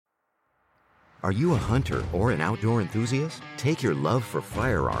Are you a hunter or an outdoor enthusiast? Take your love for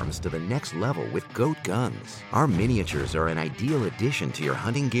firearms to the next level with Goat Guns. Our miniatures are an ideal addition to your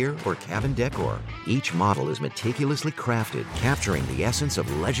hunting gear or cabin decor. Each model is meticulously crafted, capturing the essence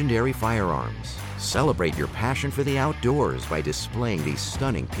of legendary firearms. Celebrate your passion for the outdoors by displaying these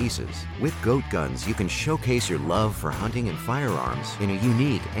stunning pieces. With Goat Guns, you can showcase your love for hunting and firearms in a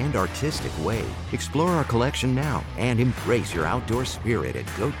unique and artistic way. Explore our collection now and embrace your outdoor spirit at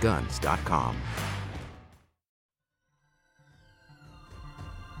goatguns.com.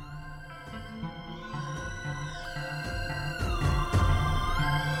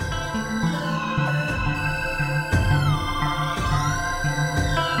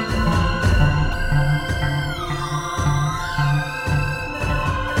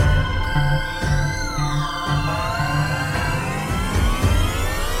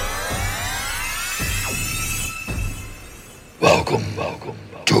 Welcome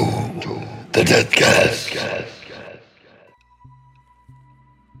to the Deathcast.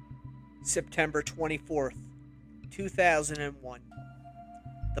 September 24th, 2001.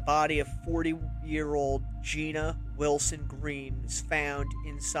 The body of 40-year-old Gina Wilson Green is found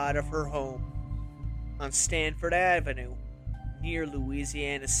inside of her home on Stanford Avenue near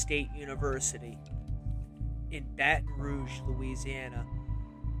Louisiana State University in Baton Rouge, Louisiana.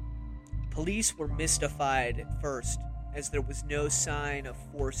 Police were mystified at first, as there was no sign of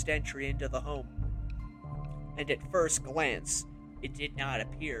forced entry into the home, and at first glance, it did not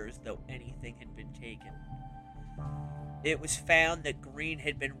appear as though anything had been taken. It was found that Green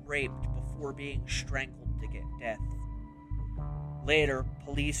had been raped before being strangled to get death. Later,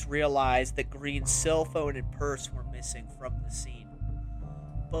 police realized that Green's cell phone and purse were missing from the scene.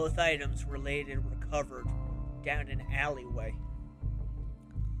 Both items were later recovered down an alleyway.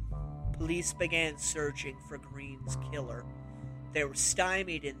 Police began searching for Green's killer. They were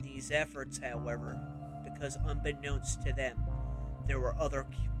stymied in these efforts, however, because unbeknownst to them, there were other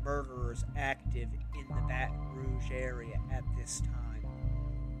murderers active in the Baton Rouge area at this time.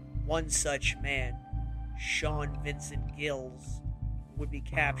 One such man, Sean Vincent Gills, would be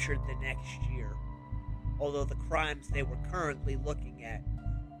captured the next year, although the crimes they were currently looking at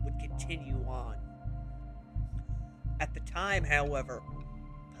would continue on. At the time, however,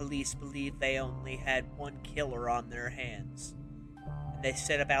 police believed they only had one killer on their hands, and they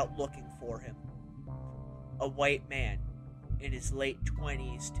set about looking for him. A white man in his late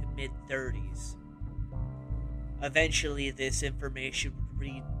 20s to mid-30s. Eventually, this information would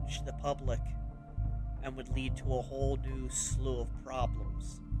reach the public and would lead to a whole new slew of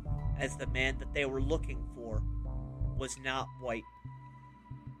problems, as the man that they were looking for was not white,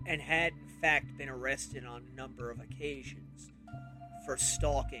 and had in fact been arrested on a number of occasions for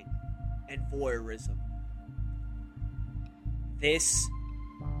stalking and voyeurism. This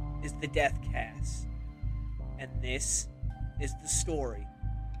is the Deathcast, and this is the story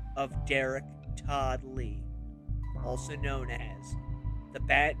of Derrick Todd Lee, also known as the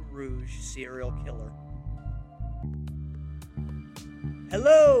Baton Rouge serial killer.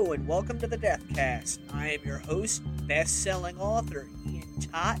 Hello, and welcome to the Deathcast. I am your host, best-selling author Ian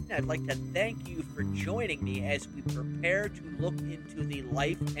Totten. I'd like to thank you for joining me as we prepare to look into the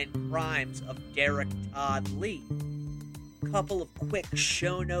life and crimes of Derrick Todd Lee. Couple of quick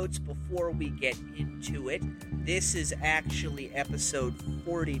show notes before we get into it. This is actually episode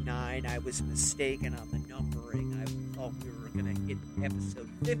 49. I was mistaken on the numbering. I thought we were going to hit episode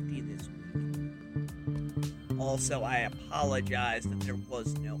 50 this week. Also, I apologize that there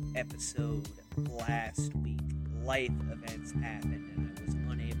was no episode last week. Life events happened and I was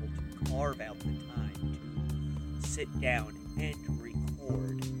unable to carve out the time to sit down and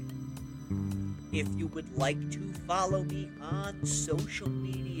record. If you would like to follow me on social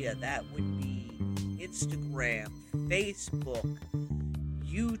media, that would be Instagram, Facebook,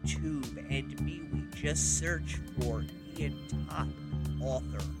 YouTube, and me. We just search for Ian Totten,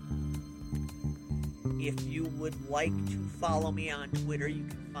 author. If you would like to follow me on Twitter, you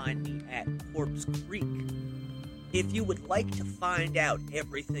can find me at Corpse Creek. If you would like to find out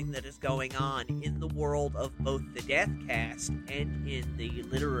everything that is going on in the world of both the Deathcast and in the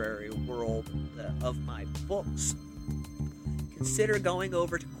literary world of my books, consider going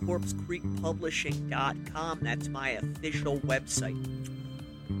over to corpsecreekpublishing.com. That's my official website.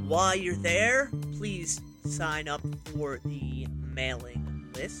 While you're there, please sign up for the mailing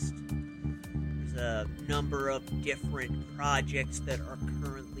list. There's a number of different projects that are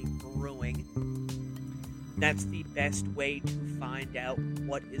currently brewing. That's the best way to find out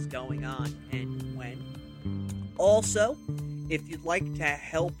what is going on and when. Also, if you'd like to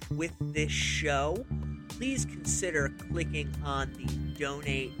help with this show, please consider clicking on the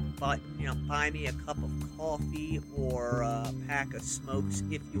Donate button, buy me a cup of coffee or a pack of smokes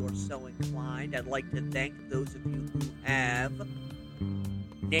if you're so inclined. I'd like to thank those of you who have,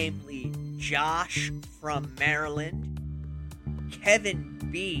 namely Josh from Maryland, Kevin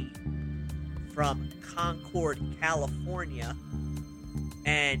B. from Concord, California,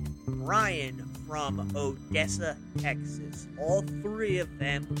 and Brian from Odessa, Texas. All three of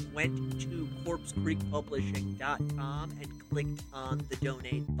them went to CorpseCreekPublishing.com and clicked on the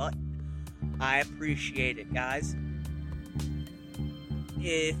donate button. I appreciate it, guys.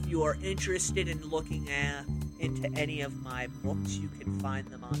 If you are interested in looking into any of my books, you can find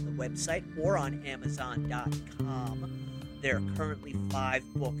them on the website or on Amazon.com. There are currently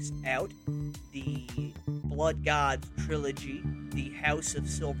 5 books out. The Blood Gods trilogy, The House of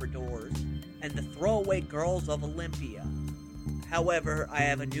Silver Doors, and The Throwaway Girls of Olympia. However, I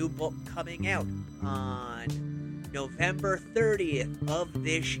have a new book coming out on November 30th of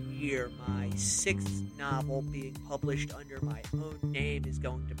this year. My 6th novel, being published under my own name, is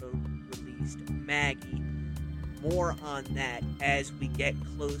going to be released, Maggie. More on that as we get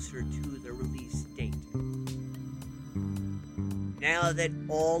closer to the release date. Now that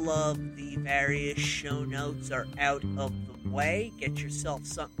all of the various show notes are out of the way, get yourself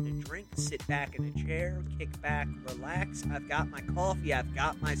something to drink, sit back in a chair, kick back, relax. I've got my coffee, I've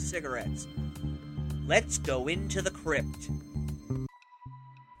got my cigarettes. Let's go into the crypt.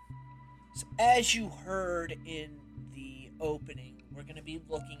 So as you heard in the opening, we're going to be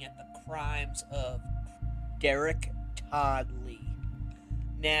looking at the crimes of Derrick Todd Lee.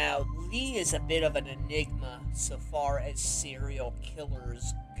 Now, Lee is a bit of an enigma so far as serial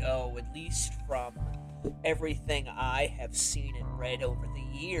killers go, at least from everything I have seen and read over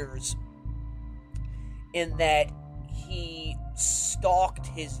the years, in that he stalked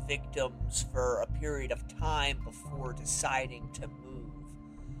his victims for a period of time before deciding to move.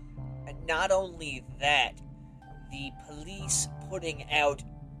 And not only that, the police putting out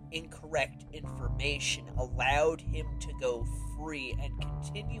incorrect information allowed him to go free and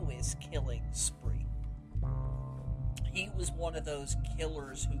continue his killing spree. He was one of those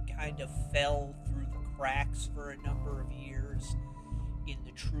killers who kind of fell through the cracks for a number of years in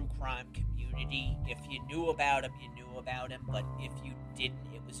the true crime community. If you knew about him, you knew about him, but if you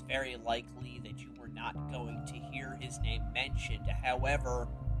didn't, it was very likely that you were not going to hear his name mentioned. However,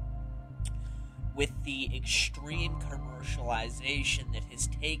 with the extreme commercialization that has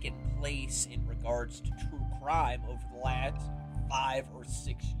taken place in regards to true crime over the last 5 or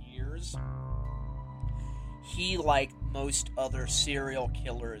 6 years, he, like most other serial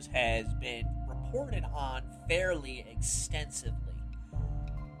killers, has been reported on fairly extensively.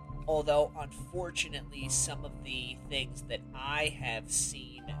 Although, unfortunately, some of the things that I have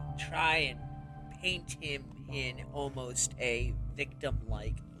seen try and paint him in almost a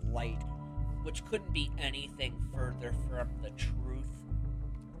victim-like light, which couldn't be anything further from the truth.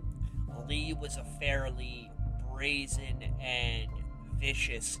 Lee was a fairly brazen and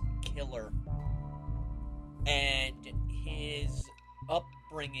vicious killer, and his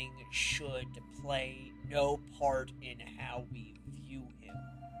upbringing should play no part in how we view him.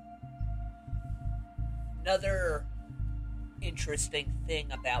 Another interesting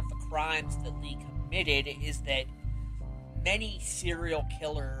thing about the crimes that Lee committed is that many serial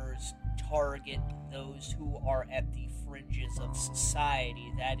killers target those who are at the fringes of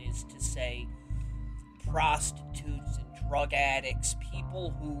society, that is to say, prostitutes and drug addicts,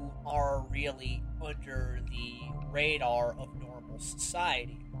 people who are really under the radar of normal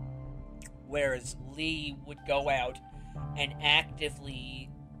society. Whereas Lee would go out and actively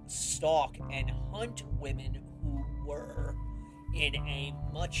stalk and hunt women who were in a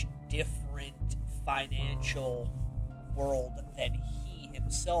much different financial world than he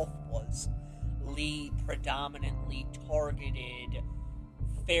himself was. Lee predominantly targeted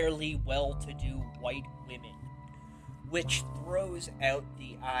fairly well-to-do white women, which throws out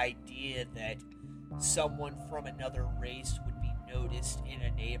the idea that someone from another race would be noticed in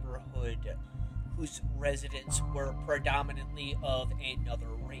a neighborhood whose residents were predominantly of another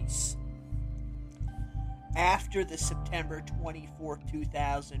race. After the September 24,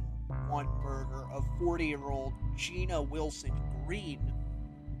 2001 murder of 40-year-old Gina Wilson Green,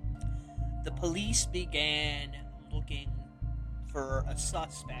 the police began looking for a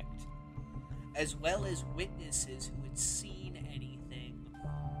suspect, as well as witnesses who had seen anything,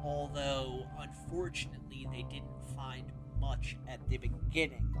 although unfortunately they didn't find much at the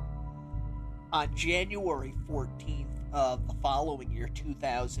beginning. On January 14th of the following year,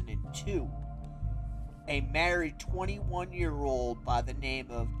 2002, a married 21-year-old by the name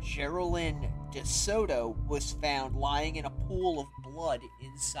of Geraldine DeSoto was found lying in a pool of blood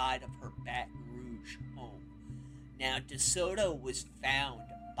inside of her Baton Rouge home. Now, DeSoto was found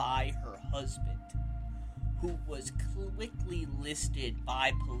by her husband, who was quickly listed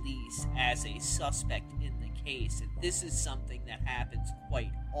by police as a suspect in the case. And this is something that happens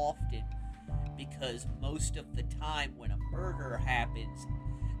quite often, because most of the time when a murder happens,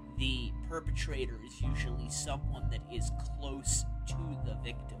 the perpetrator is usually someone that is close to the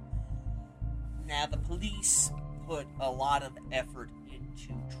victim. Now, the police put a lot of effort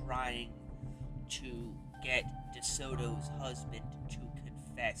into trying to get DeSoto's husband to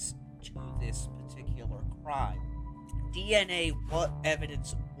confess to this particular crime. DNA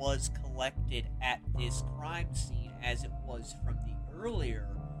evidence was collected at this crime scene, as it was from the earlier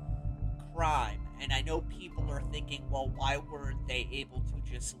crime. And I know people are thinking, well, why weren't they able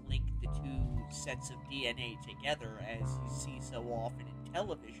to just link the two sets of DNA together, as you see so often in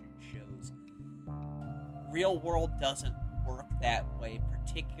television shows? Real world doesn't work that way,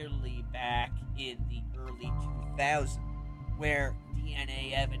 particularly back in the early 2000s, where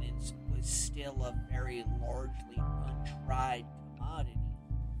DNA evidence was still a very largely untried commodity.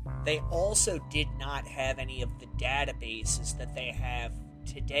 They also did not have any of the databases that they have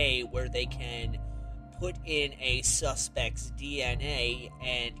today, where they can put in a suspect's DNA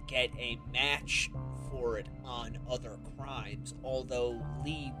and get a match for it on other crimes, although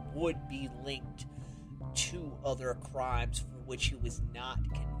Lee would be linked to other crimes for which he was not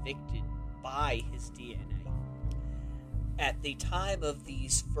convicted by his DNA. At the time of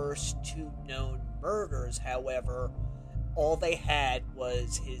these first two known murders, however, all they had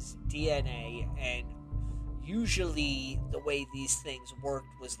was his DNA, and usually the way these things worked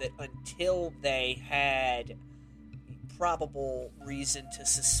was that until they had probable reason to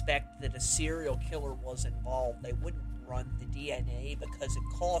suspect that a serial killer was involved, they wouldn't run the DNA because it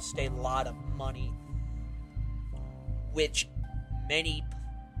cost a lot of money, which many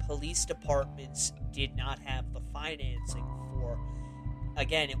police departments did not have the financing for.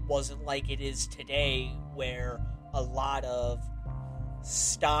 Again, it wasn't like it is today, where a lot of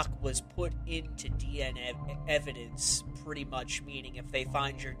stock was put into DNA evidence, pretty much meaning if they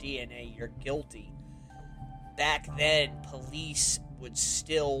find your DNA, you're guilty. Back then, police would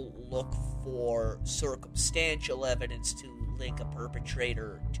still look for circumstantial evidence to link a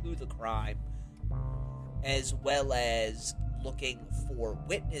perpetrator to the crime, as well as looking for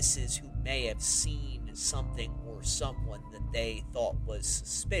witnesses who may have seen something or someone that they thought was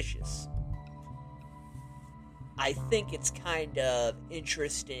suspicious. I think it's kind of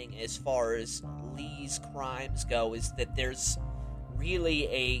interesting as far as Lee's crimes go, is that there's really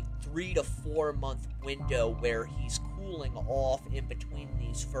a 3 to 4 month window where he's cooling off in between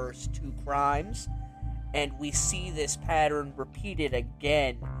these first two crimes, and we see this pattern repeated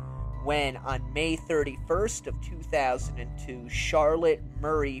again when on May 31st of 2002, Charlotte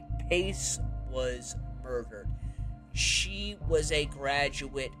Murray Pace was murdered. She was a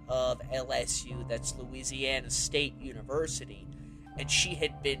graduate of LSU, that's Louisiana State University, and she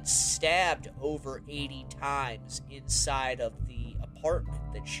had been stabbed over 80 times inside of the apartment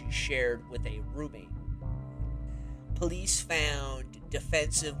that she shared with a roommate. Police found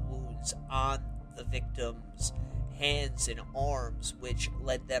defensive wounds on the victim's hands and arms, which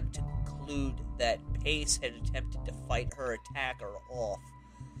led them to conclude that Pace had attempted to fight her attacker off.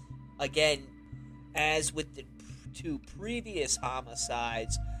 Again, as with the two previous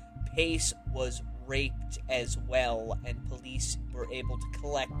homicides, Pace was raped as well, and police were able to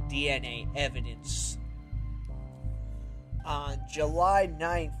collect DNA evidence. On July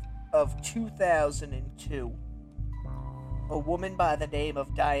 9th of 2002, a woman by the name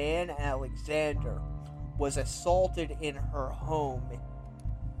of Diane Alexander was assaulted in her home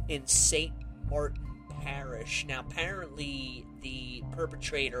in St. Martin Parish. Now, apparently, the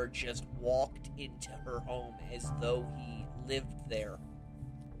perpetrator just walked into her home as though he lived there.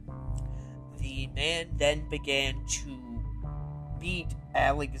 The man then began to beat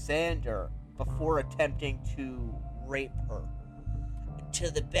Alexander before attempting to rape her.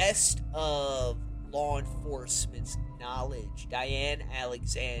 To the best of law enforcement's knowledge, Diane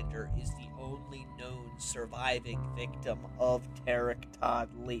Alexander is the only known surviving victim of Derrick Todd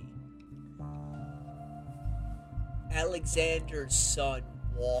Lee. Alexander's son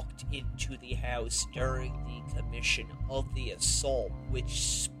walked into the house during the commission of the assault, which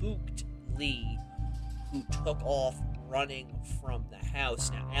spooked Lee, who took off running from the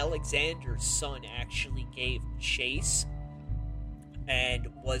house. Now, Alexander's son actually gave chase and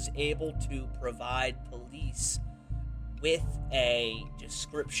was able to provide police with a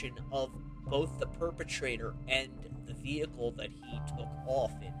description of both the perpetrator and the vehicle that he took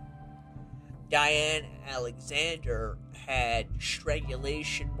off in. Diane Alexander had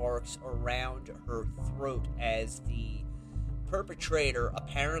strangulation marks around her throat as the perpetrator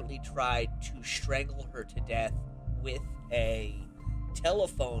apparently tried to strangle her to death with a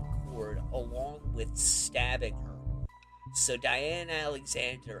telephone cord along with stabbing her. So Diane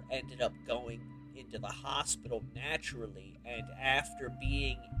Alexander ended up going into the hospital naturally, and after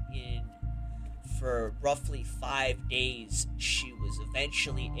being in for roughly 5 days, she was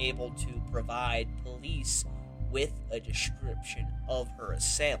eventually able to provide police with a description of her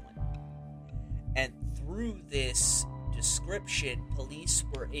assailant. And through this description, police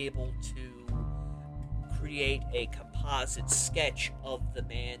were able to create a composite sketch of the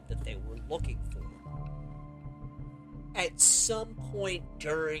man that they were looking for. At some point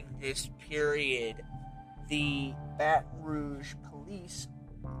during this period, the Baton Rouge police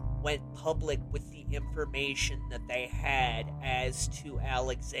went public with the information that they had as to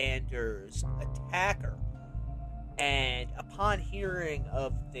Alexander's attacker. And upon hearing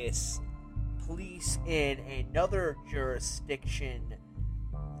of this, police in another jurisdiction,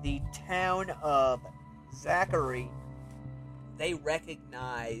 the town of Zachary, they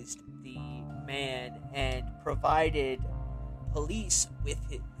recognized the man and provided police with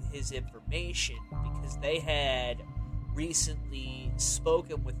his information because they had recently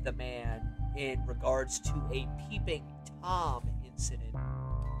spoken with the man in regards to a peeping Tom incident.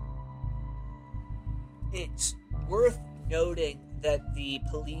 It's worth noting that the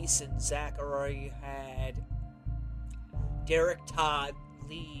police in Zachary had Derrick Todd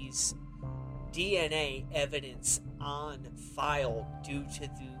Lee's DNA evidence on file due to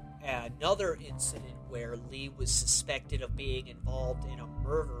another incident where Lee was suspected of being involved in a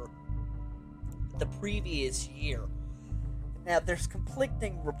murder the previous year. Now, there's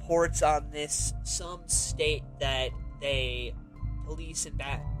conflicting reports on this. Some state that police in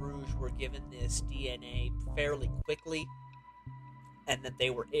Baton Rouge were given this DNA fairly quickly, and that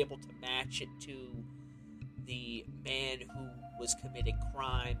they were able to match it to the man who was committing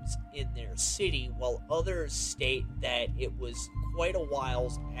crimes in their city, while others state that it was quite a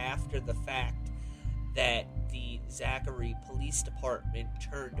while after the fact that the Zachary Police Department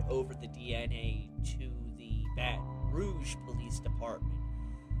turned over the DNA to the Baton Rouge Police Department.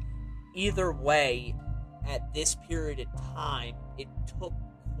 Either way, at this period of time, it took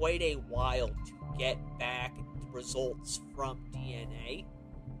quite a while to get back results from DNA.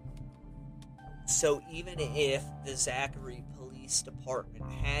 So even if the Zachary Police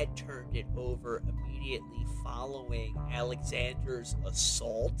Department had turned it over immediately following Alexander's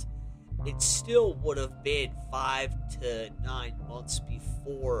assault, it still would have been 5 to 9 months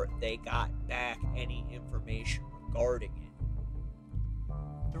before they got back any information regarding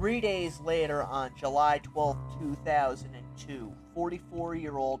it. 3 days later, on July 12, 2002,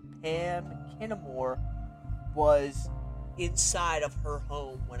 44-year-old Pam Kinamore was inside of her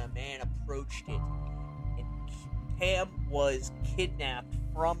home when a man approached it. And Pam was kidnapped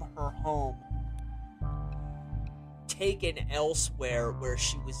from her home, taken elsewhere where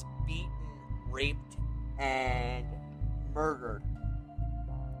she was beaten, raped, and murdered.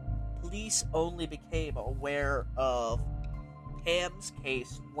 Police only became aware of Pam's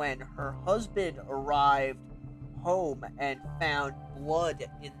case when her husband arrived home and found blood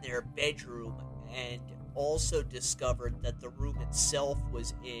in their bedroom, and also discovered that the room itself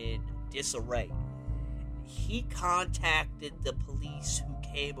was in disarray. He contacted the police,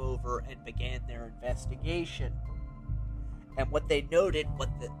 who came over and began their investigation. And what they noted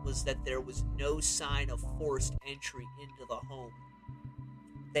was that there was no sign of forced entry into the home,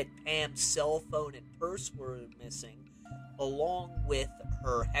 that Pam's cell phone and purse were missing, along with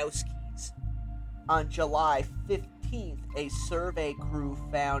her house keys. On July 15th, a survey crew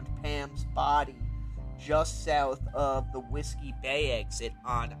found Pam's body just south of the Whiskey Bay exit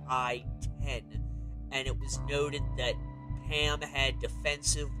on I-10, and it was noted that Pam had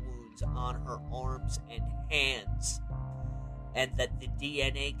defensive wounds on her arms and hands, and that the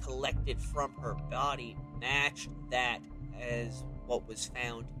DNA collected from her body matched that as what was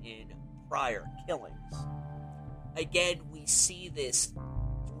found in prior killings. Again, we see this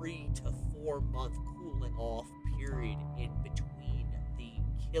 3 to 4 month cooling off period in between the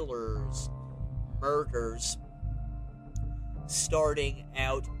killer's murders, starting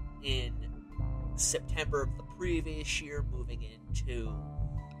out in September of the previous year, moving into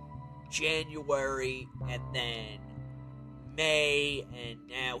January, and then May, and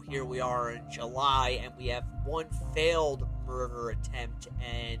now here we are in July, and we have one failed murder attempt,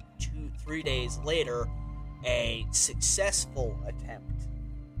 and 3 days later, a successful attempt.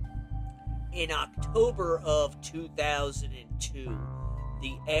 In October of 2002,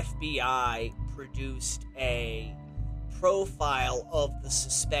 the FBI produced a profile of the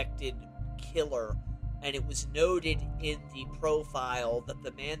suspected killer, and it was noted in the profile that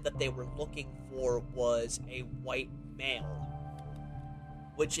the man that they were looking for was a white male,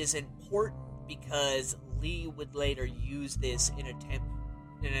 which is important because Lee would later use this in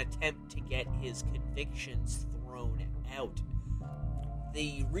an attempt to get his convictions thrown out.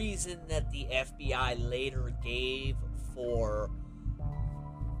 The reason that the FBI later gave for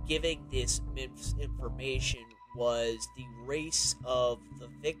giving this information was the race of the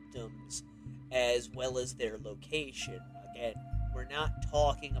victims as well as their location. Again, we're not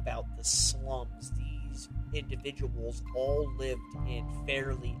talking about the slums. These individuals all lived in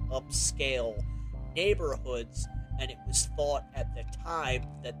fairly upscale neighborhoods, and it was thought at the time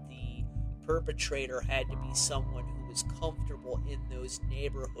that the perpetrator had to be someone who was comfortable in those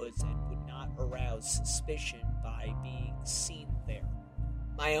neighborhoods and would not arouse suspicion by being seen there.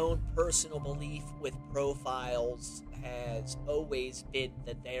 My own personal belief with profiles has always been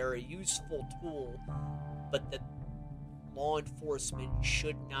that they are a useful tool, but that law enforcement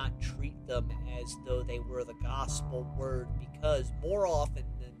should not treat them as though they were the gospel word, because more often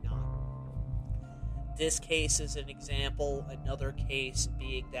than not, this case is an example, another case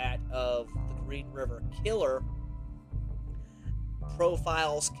being that of the Green River Killer,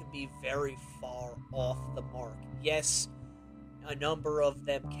 profiles can be very far off the mark. Yes, a number of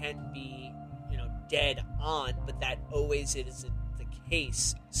them can be, dead on, but that always isn't the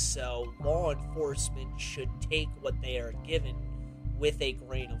case. So law enforcement should take what they are given with a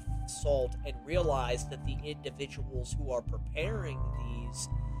grain of salt and realize that the individuals who are preparing these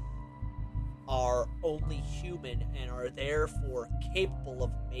are only human and are therefore capable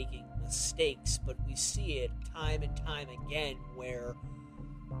of making mistakes. But we see it time and time again where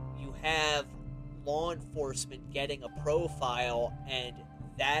you have law enforcement getting a profile and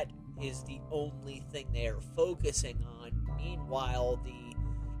that is the only thing they are focusing on. Meanwhile,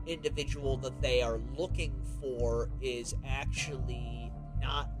 the individual that they are looking for is actually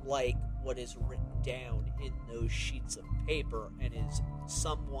not like what is written down in those sheets of paper and is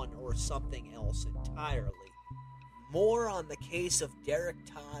someone or something else entirely. More on the case of Derrick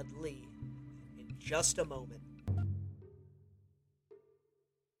Todd Lee in just a moment.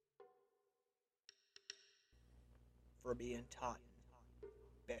 For Ian Totten,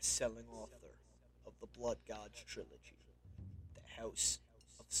 best-selling author of the Blood Gods trilogy, The House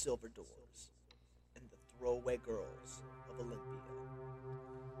of Silver Doors, and The Throwaway Girls of Olympia,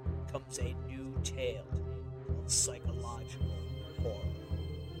 comes a new tale of psychological horror.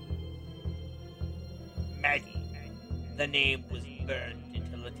 Maggie. The name was burned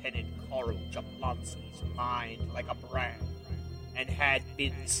into Lieutenant Carl Jablonski's mind like a brand, and had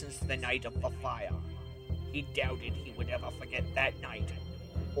been since the night of the fire. He doubted he would ever forget that night,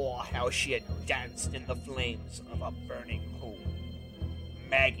 or how she had danced in the flames of a burning home.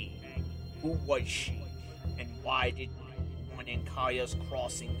 Maggie, who was she, and why did no one in Kaya's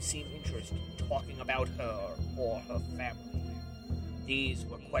Crossing seem interested in talking about her or her family? These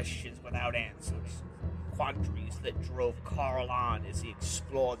were questions without answers, quandaries that drove Carl on as he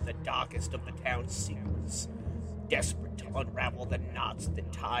explored the darkest of the town's secrets, desperate to unravel the knots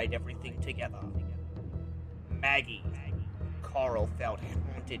that tied everything together. Maggie. Carl felt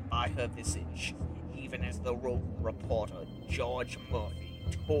haunted by her visage, even as the roving reporter George Murphy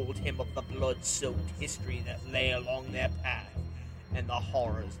told him of the blood-soaked history that lay along their path and the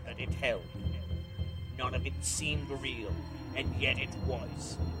horrors that it held. None of it seemed real, and yet it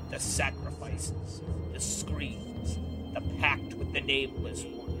was. The sacrifices, the screams, the pact with the nameless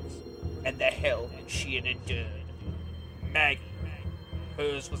ones, and the hell that she had endured. Maggie.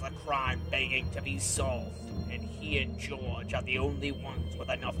 Hers was a crime begging to be solved, and he and George are the only ones with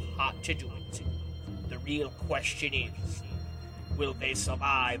enough heart to do it. The real question is, will they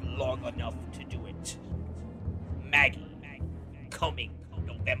survive long enough to do it? Maggie, coming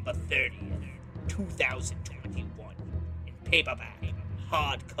November 30th, 2021, in paperback,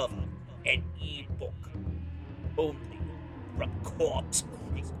 hardcover, and e-book, only from Corpse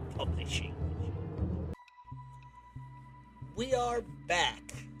Creek Publishing. We are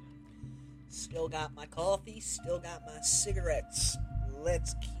back. Still got my coffee, still got my cigarettes.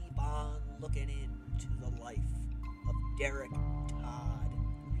 Let's keep on looking into the life of Derrick Todd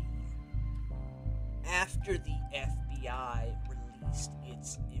Lee. After the FBI released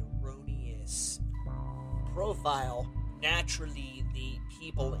its erroneous profile, naturally the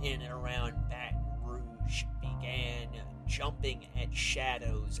people in and around Baton Rouge began jumping at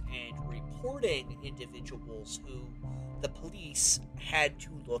shadows and reporting individuals who the police had to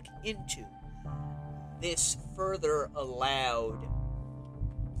look into. This further allowed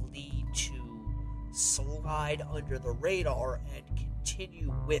Lee to slide under the radar and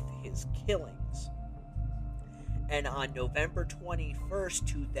continue with his killings. And on November 21st,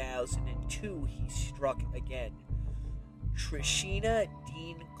 2002, he struck again. Trishina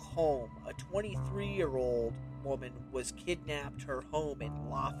Dean Combe, a 23-year-old woman, was kidnapped her home in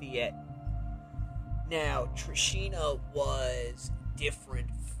Lafayette. Now, Trishina was different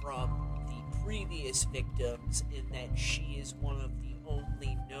from the previous victims in that she is one of the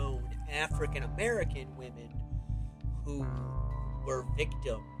only known African-American women who were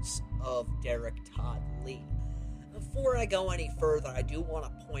victims of Derrick Todd Lee. Before I go any further, I do want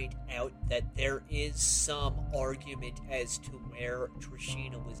to point out that there is some argument as to where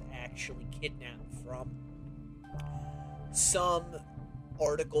Trishina was actually kidnapped from. Some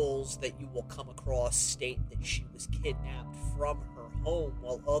articles that you will come across state that she was kidnapped from her home,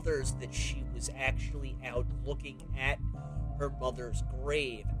 while others that she was actually out looking at her mother's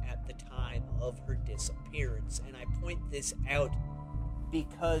grave at the time of her disappearance. And I point this out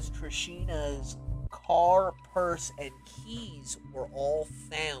because Trishina's car, purse, and keys were all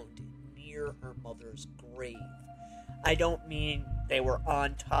found near her mother's grave. I don't mean they were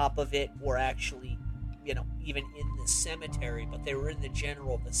on top of it or actually, even in the cemetery, but they were in the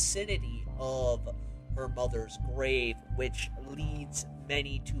general vicinity of her mother's grave, which leads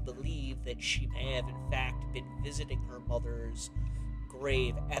many to believe that she may have in fact been visiting her mother's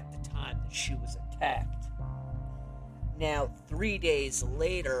grave at the time that she was attacked. Now, 3 days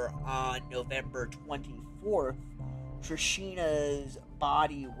later, on November 24th, Trishina's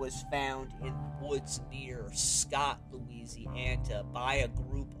body was found in woods near Scott, Louisiana, by a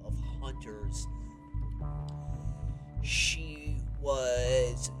group of hunters. She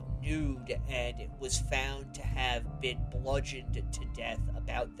was nude, and it was found to have been bludgeoned to death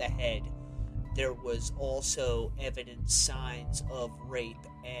about the head. There was also evident signs of rape,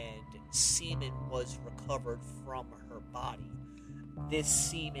 and semen was recovered from her body. This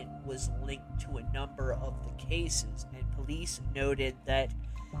semen was linked to a number of the cases, and police noted that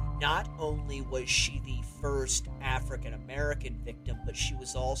not only was she the first African American victim, but she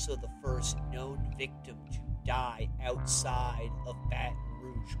was also the first known victim to die outside of Baton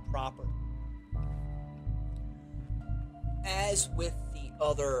Rouge proper. As with the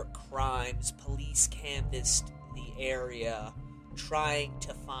other crimes, police canvassed the area trying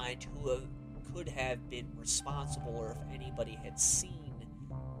to find who could have been responsible or if anybody had seen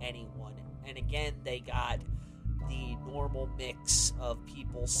anyone. And again, they got the normal mix of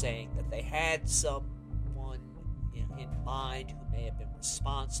people saying that they had someone in mind who may have been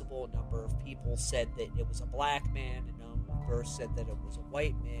responsible. A number of people said that it was a black man. A number said that it was a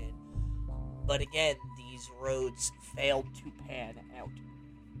white man. But again, these roads failed to pan out.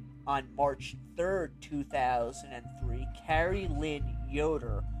 On March 3rd, 2003, Carrie Lynn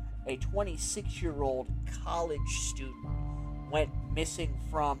Yoder, a 26-year-old college student, went missing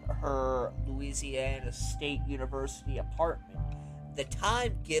from her Louisiana State University apartment. The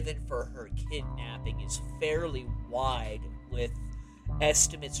time given for her kidnapping is fairly wide, with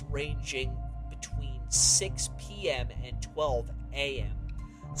estimates ranging between 6 p.m. and 12 a.m.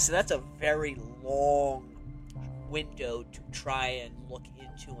 So that's a very long window to try and look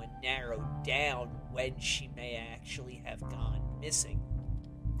into and narrow down when she may actually have gone missing.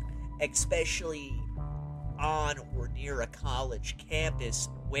 Especially on or near a college campus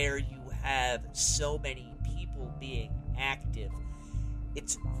where you have so many people being active,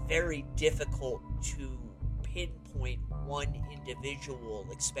 it's very difficult to pinpoint one individual,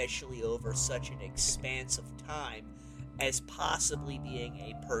 especially over such an expanse of time, as possibly being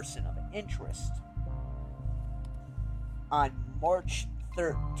a person of interest. On March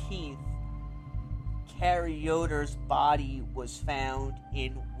 13th, Carrie Yoder's body was found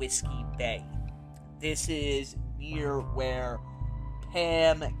in Whiskey Bay. This is near where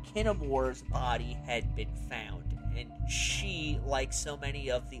Pam Kinnamore's body had been found, and she, like so many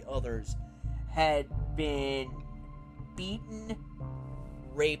of the others, had been beaten,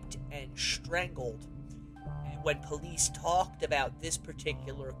 raped, and strangled. And when police talked about this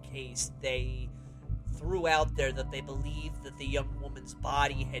particular case, they threw out there that they believed that the young woman's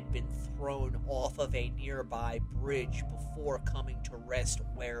body had been thrown off of a nearby bridge before coming to rest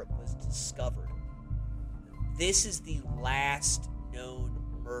where it was discovered. This is the last known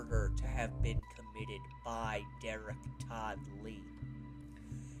murder to have been committed by Derrick Todd Lee.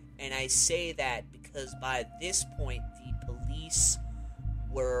 And I say that because by this point, the police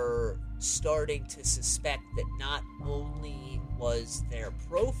were starting to suspect that not only was their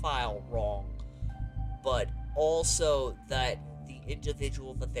profile wrong, but also that the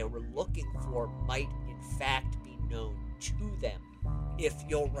individual that they were looking for might in fact be known to them. If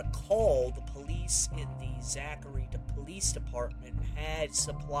you'll recall, the police in the Zachary Police Department had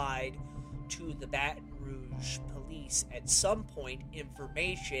supplied to the Baton Rouge police at some point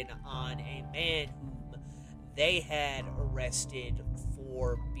information on a man whom they had arrested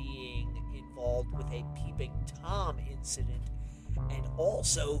for being involved with a Peeping Tom incident, and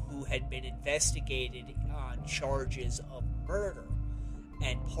also who had been investigated on charges of murder.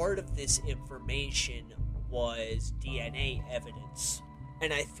 And part of this information was DNA evidence.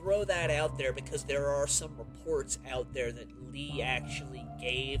 And I throw that out there because there are some reports out there that Lee actually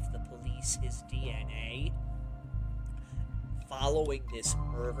gave the police his DNA following this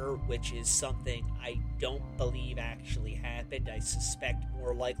murder, which is something I don't believe actually happened. I suspect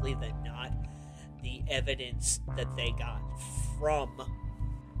more likely than not the evidence that they got from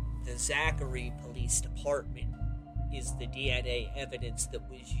the Zachary Police Department is the DNA evidence that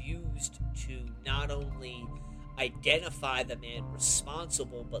was used to not only identify the man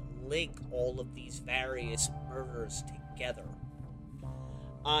responsible, but link all of these various murders together.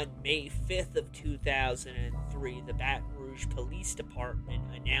 On May 5th of 2003, the Baton Rouge Police Department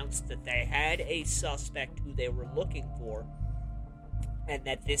announced that they had a suspect who they were looking for, and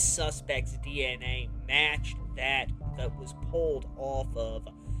that this suspect's DNA matched that was pulled off of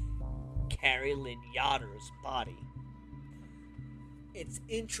Carrie Lynn Yotter's body. It's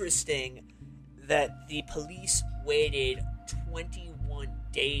interesting that the police waited 21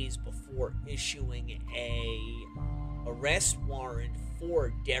 days before issuing a arrest warrant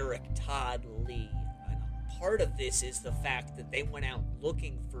for Derrick Todd Lee. And part of this is the fact that they went out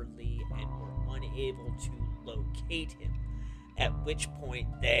looking for Lee and were unable to locate him, at which point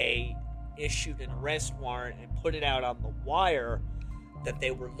they issued an arrest warrant and put it out on the wire that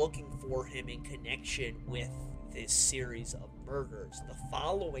they were looking for him in connection with this series of murders. The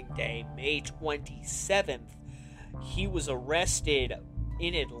following day, May 27th, he was arrested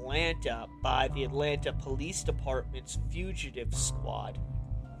in Atlanta by the Atlanta Police Department's fugitive squad.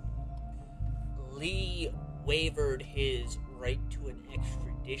 Lee waived his right to an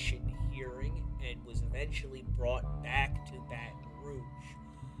extradition hearing and was eventually brought back to Baton Rouge.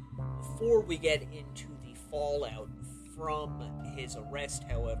 Before we get into the fallout from his arrest,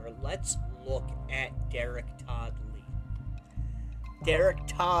 however, let's look at Derrick Todd Lee. Derrick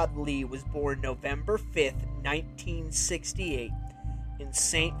Todd Lee was born November 5th, 1968, in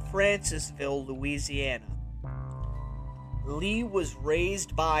St. Francisville, Louisiana. Lee was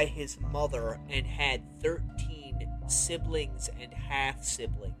raised by his mother and had 13 siblings and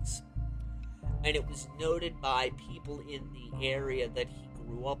half-siblings. And it was noted by people in the area that he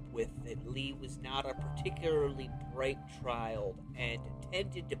grew up with that Lee was not a particularly bright child and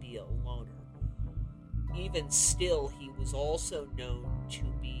tended to be a loner. Even still, he was also known to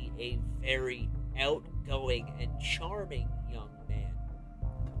be a very outgoing and charming young man.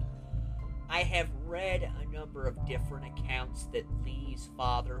 I have read a number of different accounts that Lee's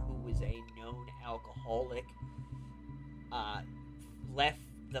father, who was a known alcoholic, left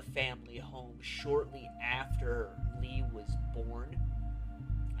the family home shortly after Lee was born.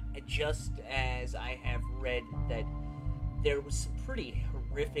 Just as I have read that there was some pretty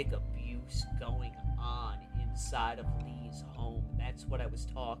horrific abuse going on inside of Lee's home. That's what I was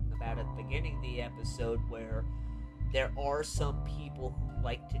talking about at the beginning of the episode, where there are some people who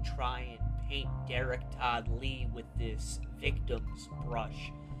like to try and paint Derrick Todd Lee with this victim's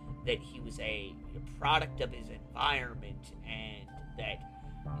brush, that he was a product of his environment and that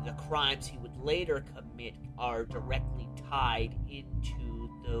the crimes he would later commit are directly tied into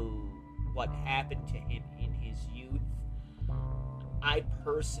what happened to him in his youth. I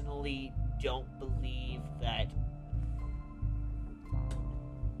personally don't believe that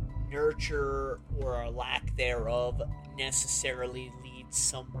nurture or a lack thereof necessarily leads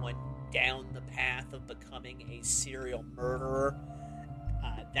someone down the path of becoming a serial murderer.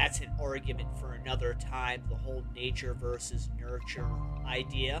 That's an argument for another time, the whole nature versus nurture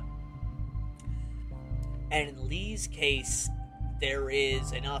idea. And in Lee's case, there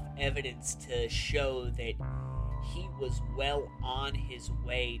is enough evidence to show that he was well on his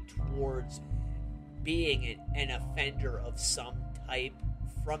way towards being an offender of some type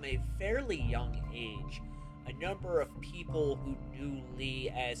from a fairly young age. A number of people who knew Lee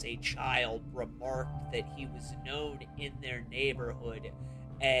as a child remarked that he was known in their neighborhood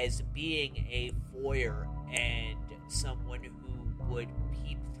as being a voyeur and someone who would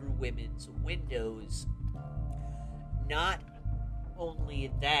peep through women's windows. Not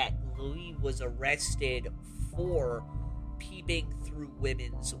only that, Lee was arrested for peeping through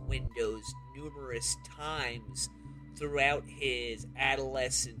women's windows numerous times throughout his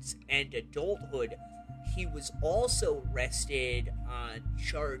adolescence and adulthood. He was also arrested on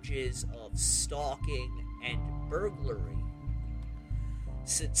charges of stalking and burglary.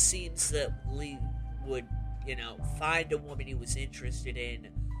 So it seems that Lee would, find a woman he was interested in,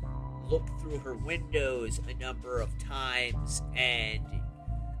 look through her windows a number of times, and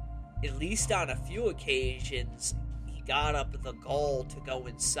at least on a few occasions, he got up the gall to go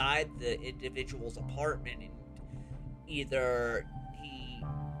inside the individual's apartment, and either he,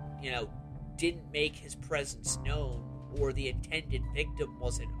 didn't make his presence known, or the intended victim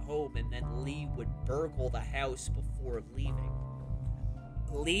wasn't home, and then Lee would burgle the house before leaving.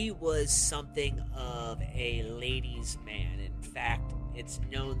 Lee was something of a ladies' man. In fact, it's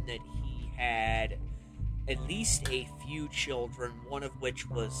known that he had at least a few children, one of which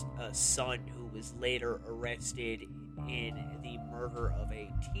was a son who was later arrested in the murder of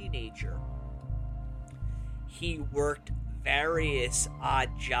a teenager. He worked various odd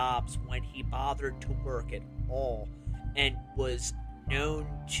jobs when he bothered to work at all, and was known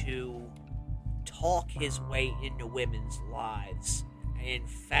to talk his way into women's lives. In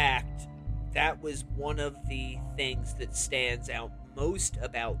fact, that was one of the things that stands out most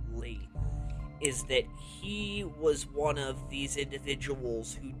about Lee, is that he was one of these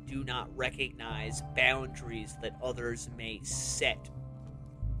individuals who do not recognize boundaries that others may set.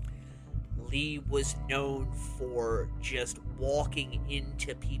 Lee was known for just walking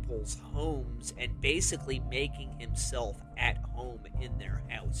into people's homes and basically making himself at home in their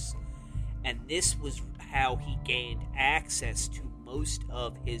house. And this was how he gained access to most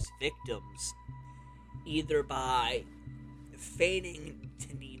of his victims, either by feigning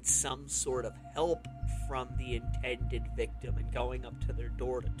to need some sort of help from the intended victim and going up to their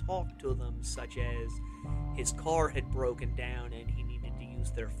door to talk to them, such as his car had broken down and he needed to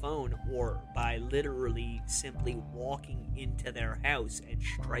use their phone, or by literally simply walking into their house and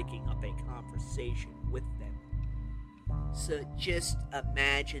striking up a conversation with them. So just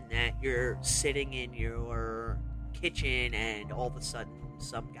imagine that you're sitting in your kitchen and all of a sudden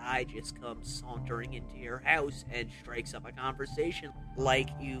some guy just comes sauntering into your house and strikes up a conversation like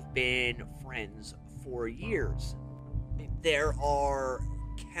you've been friends for years. There are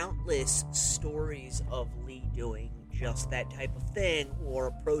countless stories of Lee doing just that type of thing, or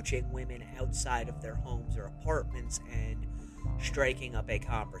approaching women outside of their homes or apartments and striking up a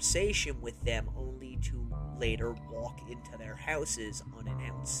conversation with them, only to later walk into their houses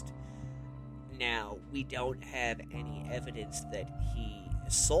unannounced. Now, we don't have any evidence that he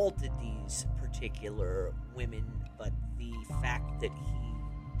assaulted these particular women, but the fact that he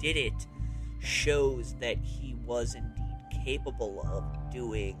did it shows that he was indeed capable of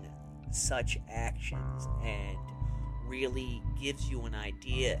doing such actions, and really gives you an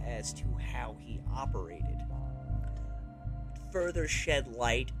idea as to how he operated. Further shed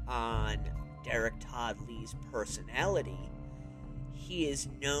light on Derrick Todd Lee's personality, he is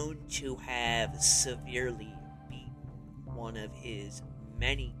known to have severely beaten one of his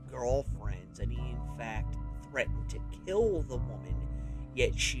many girlfriends, and he in fact threatened to kill the woman,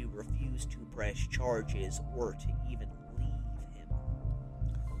 yet she refused to press charges or to even leave him.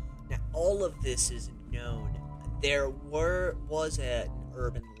 Now, all of this is known. There was an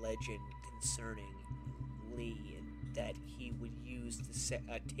urban legend concerning Lee, and that he would use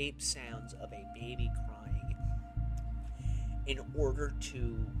the tape sounds of a baby crying in order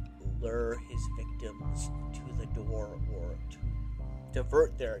to lure his victims to the door or to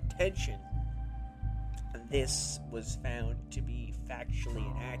divert their attention. And this was found to be factually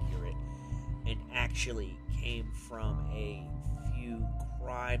inaccurate, and actually came from a few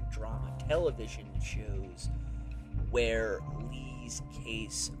crime drama television shows where Lee's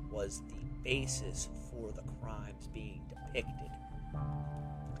case was the basis for the crimes being depicted.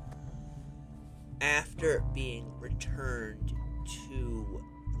 After being returned to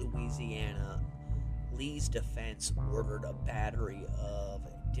Louisiana, Lee's defense ordered a battery of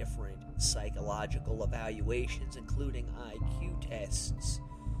different psychological evaluations, including IQ tests,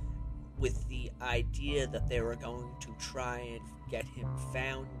 with the idea that they were going to try and get him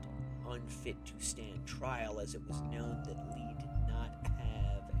found unfit to stand trial, as it was known that Lee did not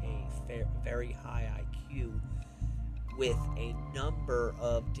have a very high IQ, with a number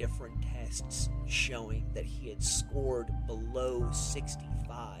of different tests showing that he had scored below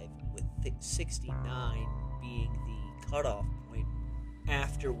 65, with 69 being the cutoff point,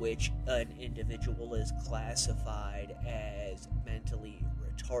 after which an individual is classified as mentally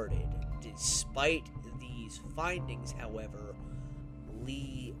retarded. Despite these findings, however,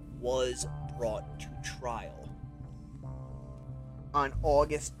 Lee was brought to trial. On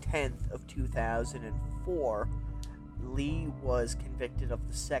August 10th of 2004, Lee was convicted of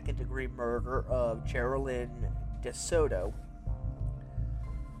the second-degree murder of Geraldine DeSoto.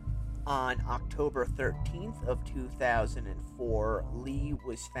 On October 13th of 2004, Lee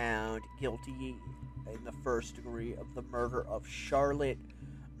was found guilty in the first degree of the murder of Charlotte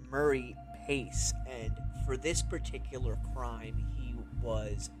Murray Pace, and for this particular crime, he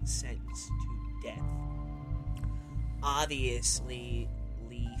was sentenced to death. Obviously,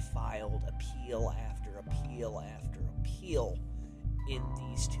 Lee filed appeal after appeal after appeal in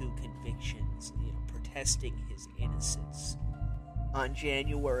these two convictions, protesting his innocence. On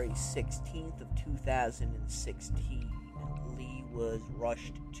January 16th of 2016, Lee was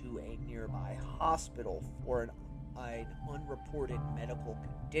rushed to a nearby hospital for an unreported medical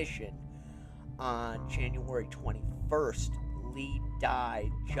condition. On January 21st, Lee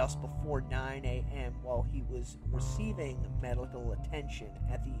died just before 9 a.m. while he was receiving medical attention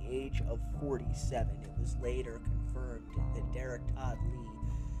at the age of 47. It was later confirmed that Derrick Todd Lee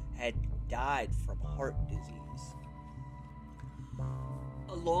had died from heart disease.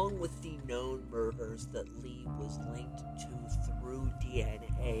 Along with the known murders that Lee was linked to through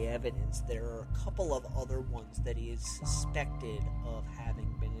DNA evidence, there are a couple of other ones that he is suspected of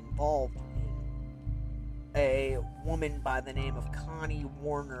having been involved in. A woman by the name of Connie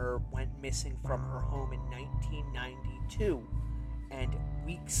Warner went missing from her home in 1992, and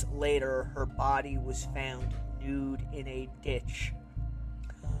weeks later her body was found nude in a ditch.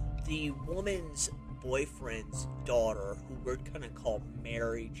 The woman's boyfriend's daughter, who we're going to call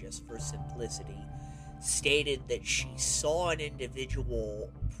Mary just for simplicity, stated that she saw an individual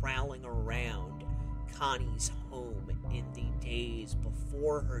prowling around Connie's home in the days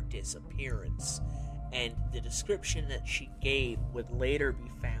before her disappearance, and the description that she gave would later be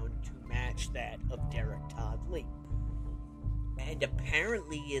found to match that of Derrick Todd Lee. And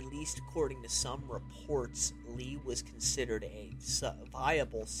apparently, at least according to some reports, Lee was considered a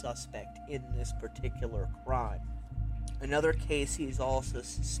viable suspect in this particular crime. Another case he's also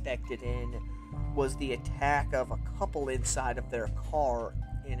suspected in was the attack of a couple inside of their car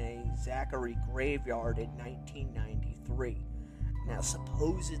in a Zachary graveyard in 1993. Now,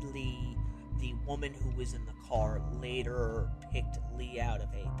 supposedly, the woman who was in the car later picked Lee out of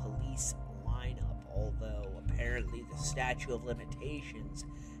a police lineup, although apparently the statute of limitations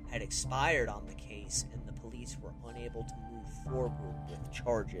had expired on the case and the police were unable to move forward with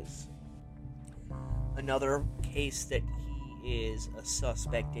charges. Another case that he is a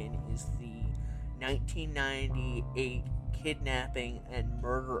suspect in is the 1998 kidnapping and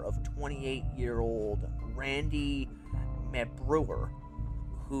murder of 28-year-old Randy Mabrewer,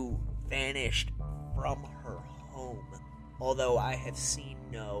 who vanished from her home, although I have seen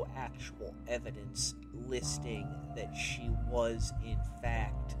no actual evidence listing that she was in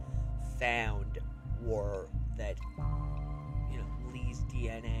fact found, or that Lee's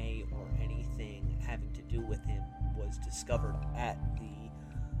DNA or anything having to do with him was discovered at the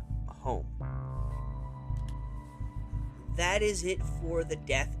home. That is it for the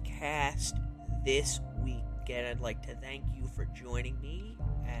Death Cast this week. Again, I'd like to thank you for joining me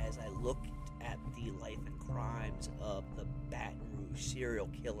as I looked at the life and crimes of the Baton Rouge serial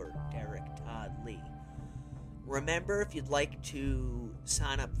killer Derrick Todd Lee. Remember, if you'd like to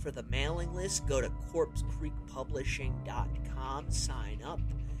sign up for the mailing list, go to corpsecreekpublishing.com, sign up,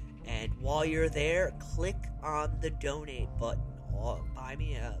 and while you're there, click on the donate button. Buy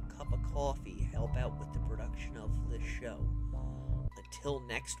me a cup of coffee, help out with the production of the show. Until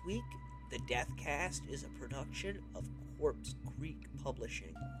next week, the Deathcast is a production of Corpse Creek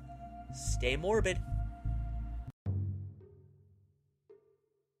Publishing. Stay morbid.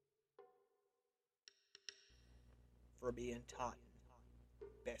 For me and Totten,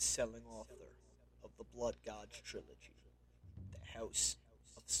 best-selling author of the Blood Gods trilogy, The House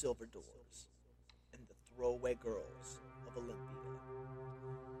of Silver Doors, and The Throwaway Girls of Olympia,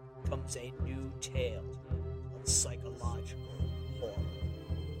 comes a new tale of psychological horror.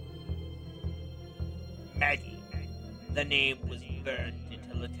 Maggie. The name was burned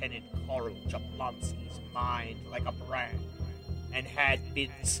into Lieutenant Carl Jablonski's mind like a brand, and had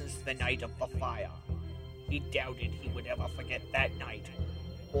been since the night of the fire. He doubted he would ever forget that night,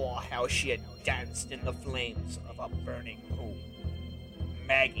 or how she had danced in the flames of a burning home.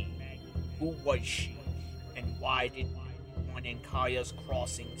 Maggie, who was she, and why did one in Kaya's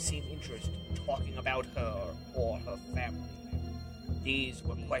Crossing seem interested in talking about her or her family? These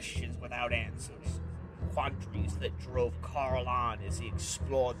were questions without answers, quandaries that drove Carl on as he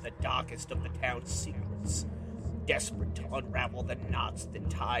explored the darkest of the town's secrets, desperate to unravel the knots that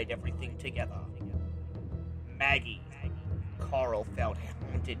tied everything together. Maggie. Carl felt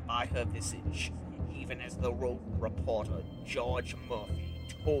haunted by her visage. He even as the roving reporter George Murphy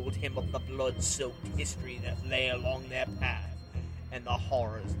told him of the blood-soaked history that lay along their path and the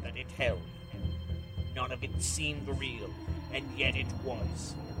horrors that it held. None of it seemed real, and yet it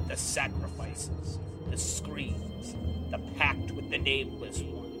was. The sacrifices, the screams, the pact with the nameless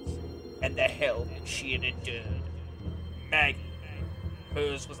ones, and the hell that she had endured. Maggie,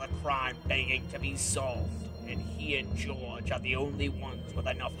 hers was a crime begging to be solved, and he and George are the only ones with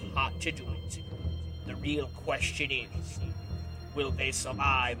enough heart to do it. The real question is, will they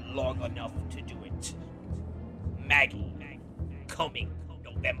survive long enough to do it? Maggie, coming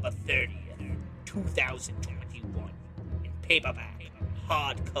November 30th, 2021, in paperback,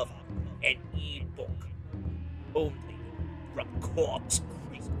 hardcover, and e-book, only from Corpse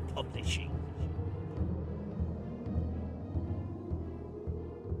Creek Publishing.